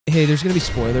Hey, there's gonna be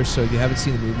spoilers, so if you haven't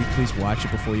seen the movie, please watch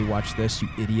it before you watch this, you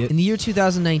idiot. In the year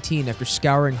 2019, after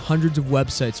scouring hundreds of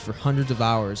websites for hundreds of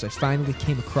hours, I finally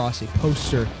came across a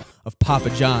poster of Papa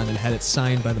John and had it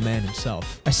signed by the man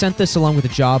himself. I sent this along with a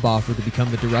job offer to become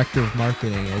the director of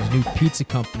marketing at his new pizza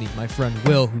company, my friend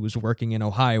Will, who was working in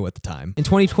Ohio at the time. In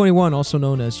 2021, also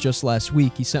known as just last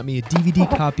week, he sent me a DVD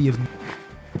copy of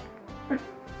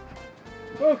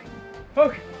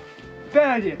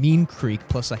Mean Creek,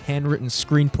 plus a handwritten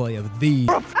screenplay of the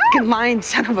F***ing lying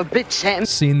son of a bitch, Sam.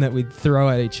 scene that we'd throw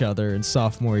at each other in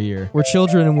sophomore year. We're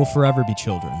children and will forever be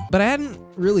children. But I hadn't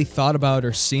really thought about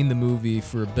or seen the movie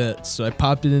for a bit, so I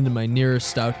popped it into my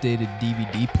nearest outdated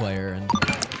DVD player and...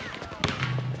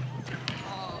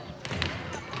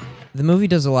 The movie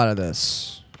does a lot of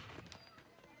this.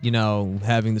 You know,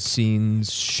 having the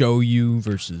scenes show you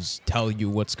versus tell you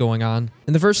what's going on.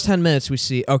 In the first 10 minutes, we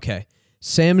see, okay,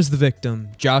 Sam is the victim,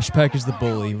 Josh Peck is the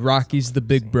bully, Rocky's the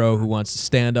big bro who wants to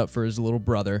stand up for his little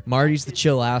brother, Marty's the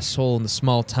chill asshole in the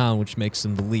small town, which makes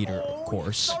him the leader, of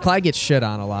course. Clyde gets shit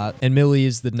on a lot, and Millie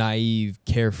is the naive,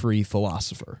 carefree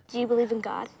philosopher. Do you believe in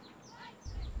God?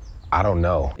 I don't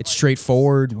know. It's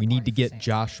straightforward. We need to get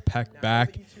Josh Peck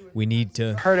back. We need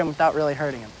to Hurt him without really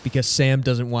hurting him. because Sam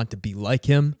doesn't want to be like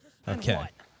him. Okay.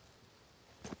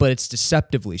 But it's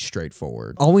deceptively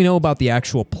straightforward. All we know about the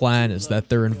actual plan is that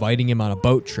they're inviting him on a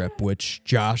boat trip, which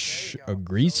Josh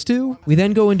agrees to. We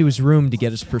then go into his room to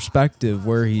get his perspective,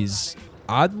 where he's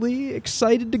oddly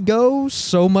excited to go,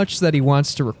 so much that he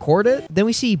wants to record it. Then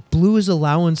we see he blew his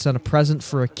allowance on a present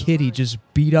for a kid he just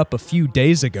beat up a few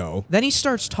days ago. Then he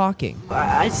starts talking.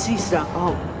 I see stuff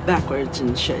all backwards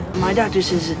and shit. My doctor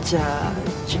says it's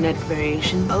genetic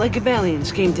variation. Like if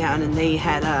aliens came down and they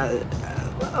had a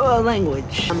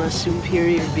language. I'm a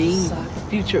superior being,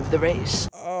 future of the race.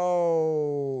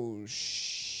 Oh,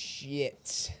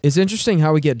 shit. It's interesting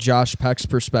how we get Josh Peck's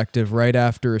perspective right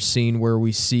after a scene where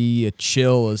we see a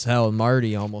chill as hell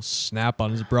Marty almost snap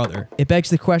on his brother. It begs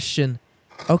the question,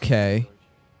 okay,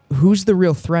 who's the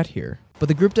real threat here? But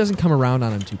the group doesn't come around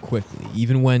on him too quickly,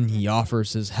 even when he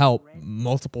offers his help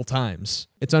multiple times.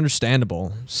 It's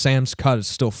understandable. Sam's cut is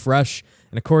still fresh,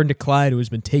 and according to Clyde, who has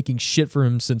been taking shit for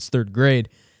him since 3rd grade,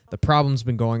 the problem's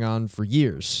been going on for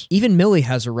years. Even Millie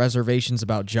has her reservations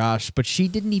about Josh, but she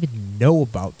didn't even know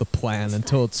about the plan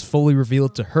until it's fully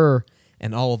revealed to her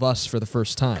and all of us for the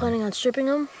first time. Planning on stripping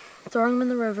him, throwing him in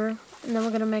the river, and then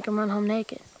we're gonna make him run home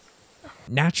naked.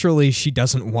 Naturally, she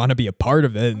doesn't want to be a part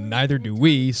of it, and neither do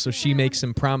we, so she makes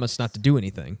him promise not to do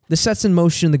anything. This sets in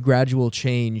motion the gradual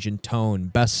change in tone,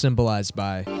 best symbolized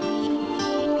by...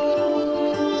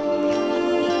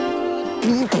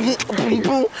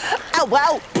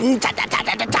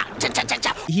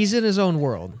 He's in his own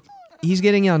world. He's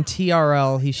getting on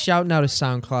TRL, he's shouting out his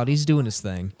SoundCloud, he's doing his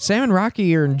thing. Sam and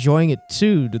Rocky are enjoying it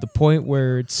too, to the point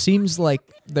where it seems like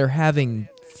they're having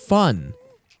fun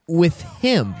with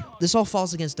him. This all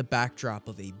falls against the backdrop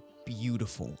of a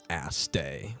beautiful ass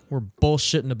day. We're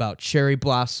bullshitting about cherry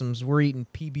blossoms, we're eating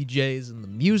PBJs and the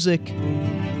music.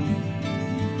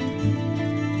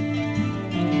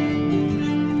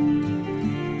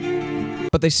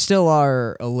 But they still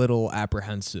are a little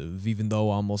apprehensive, even though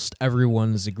almost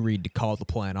everyone has agreed to call the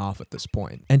plan off at this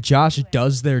point. And Josh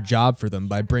does their job for them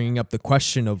by bringing up the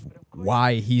question of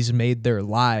why he's made their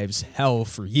lives hell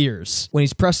for years. When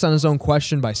he's pressed on his own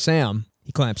question by Sam,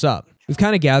 he clamps up. We've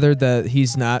kind of gathered that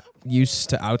he's not used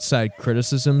to outside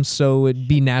criticism, so it'd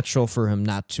be natural for him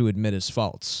not to admit his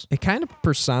faults. It kind of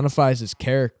personifies his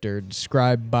character,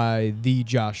 described by the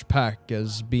Josh Peck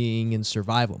as being in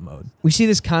survival mode. We see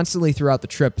this constantly throughout the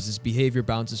trip as his behavior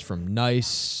bounces from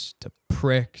nice to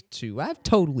prick to I've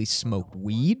totally smoked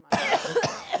weed.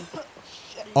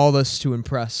 All this to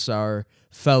impress our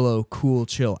fellow cool,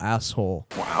 chill asshole,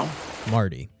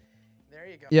 Marty.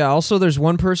 Yeah, also there's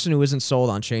one person who isn't sold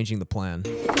on changing the plan.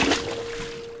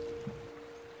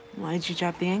 Why'd you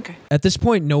drop the anchor? At this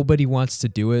point, nobody wants to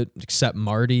do it except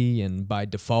Marty and, by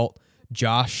default,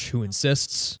 Josh, who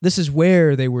insists. This is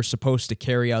where they were supposed to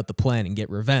carry out the plan and get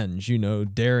revenge, you know,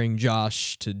 daring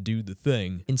Josh to do the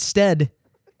thing. Instead,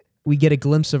 we get a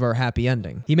glimpse of our happy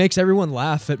ending. He makes everyone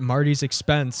laugh at Marty's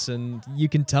expense, and you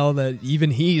can tell that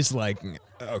even he's like,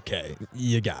 okay,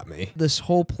 you got me. This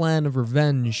whole plan of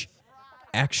revenge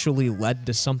actually led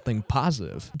to something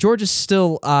positive. George is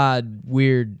still odd,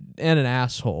 weird, and an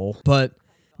asshole, but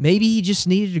maybe he just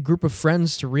needed a group of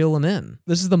friends to reel him in.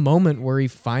 This is the moment where he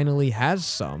finally has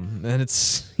some, and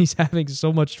he's having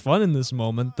so much fun in this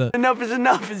moment that... Enough is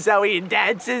enough, is that what your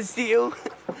dad says to you?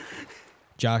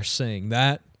 Josh saying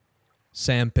that,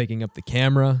 Sam picking up the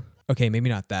camera. Okay, maybe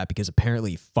not that, because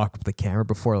apparently he fucked with the camera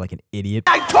before like an idiot.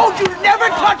 I told you to never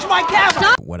touch my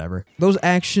camera! Whatever. Those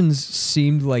actions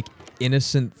seemed like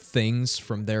innocent things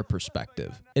from their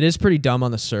perspective. It is pretty dumb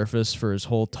on the surface for his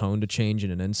whole tone to change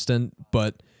in an instant,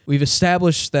 but we've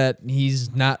established that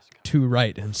he's not too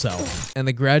right himself. And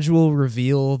the gradual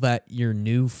reveal that your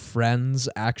new friends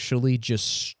actually just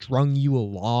strung you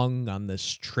along on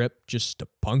this trip just to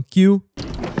punk you,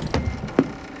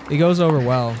 it goes over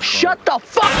well. Shut the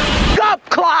fuck up,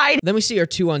 Clyde! Then we see our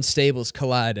two unstables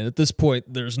collide, and at this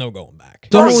point, there's no going back.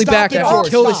 Don't only back after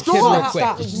kill this kid real quick.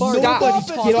 It's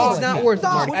not worth it,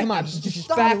 Marty. Come on, just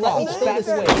back off. Stay this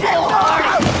way.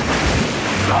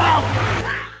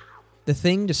 The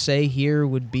thing to say here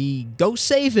would be, go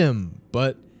save him.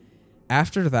 But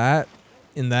after that,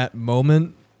 in that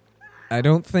moment, I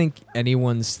don't think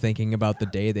anyone's thinking about the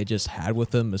day they just had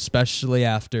with him, especially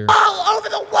after... All over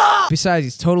the wall! Besides,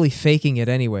 he's totally faking it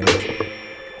anyway.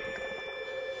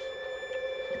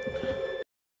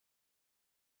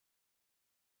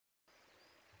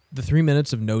 The 3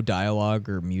 minutes of no dialogue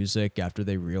or music after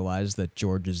they realize that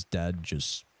George is dead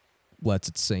just lets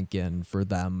it sink in for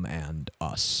them and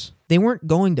us. They weren't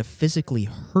going to physically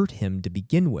hurt him to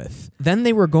begin with. Then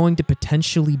they were going to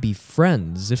potentially be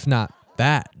friends, if not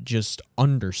that, just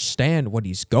understand what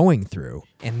he's going through.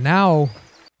 And now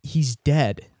he's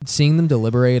dead. Seeing them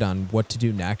deliberate on what to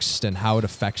do next and how it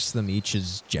affects them each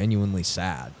is genuinely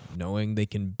sad, knowing they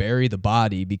can bury the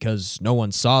body because no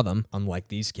one saw them, unlike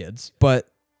these kids. But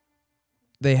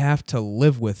they have to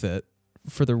live with it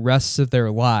for the rest of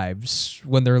their lives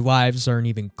when their lives aren't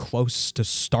even close to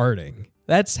starting.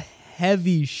 That's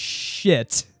heavy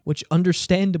shit, which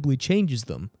understandably changes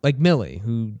them. Like Millie,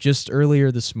 who just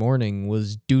earlier this morning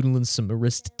was doodling some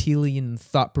Aristotelian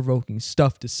thought-provoking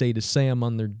stuff to say to Sam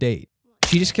on their date.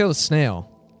 She just killed a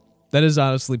snail. That is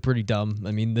honestly pretty dumb.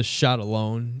 I mean, this shot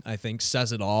alone, I think,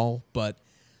 says it all, but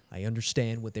I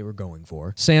understand what they were going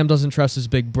for. Sam doesn't trust his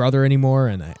big brother anymore,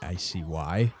 and I see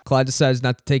why. Clyde decides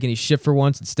not to take any shit for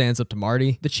once and stands up to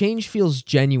Marty. The change feels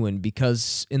genuine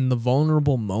because in the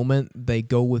vulnerable moment, they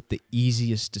go with the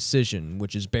easiest decision,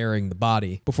 which is burying the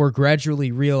body, before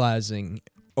gradually realizing,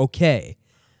 okay,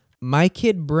 my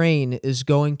kid brain is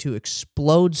going to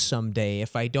explode someday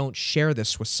if I don't share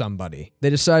this with somebody.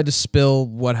 They decide to spill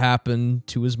what happened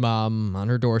to his mom on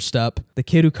her doorstep. The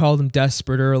kid who called him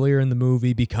desperate earlier in the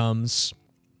movie becomes...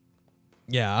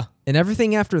 yeah. And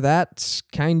everything after that's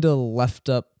kinda left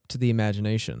up to the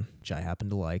imagination, which I happen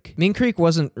to like. Mean Creek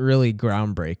wasn't really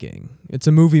groundbreaking. It's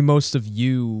a movie most of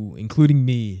you, including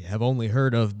me, have only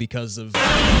heard of because of...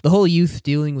 The whole youth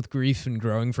dealing with grief and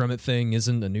growing from it thing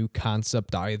isn't a new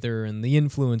concept either, and the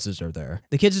influences are there.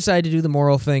 The kids decide to do the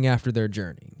moral thing after their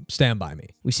journey. Stand by me.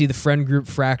 We see the friend group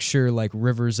fracture like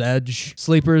River's Edge.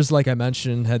 Sleepers, like I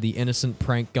mentioned, had the innocent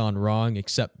prank gone wrong,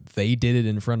 except they did it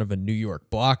in front of a New York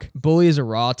block. Bully is a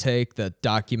raw take that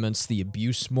documents the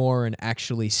abuse more and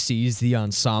actually sees the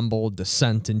ensemble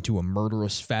descent into a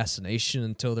murderous fascination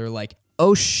until they're like,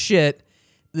 oh shit,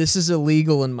 this is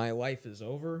illegal and my life is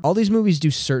over. All these movies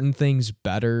do certain things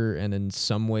better and in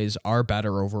some ways are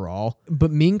better overall,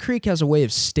 but Mean Creek has a way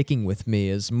of sticking with me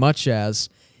as much as,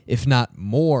 if not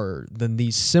more, than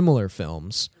these similar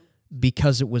films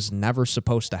because it was never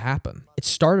supposed to happen. It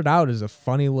started out as a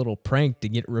funny little prank to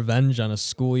get revenge on a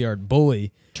schoolyard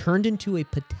bully, turned into a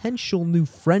potential new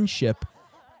friendship,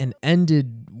 and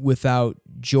ended without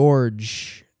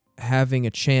George having a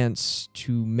chance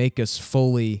to make us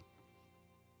fully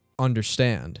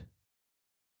understand.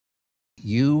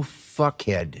 You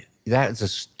fuckhead. That is the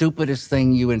stupidest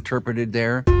thing you interpreted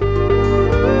there.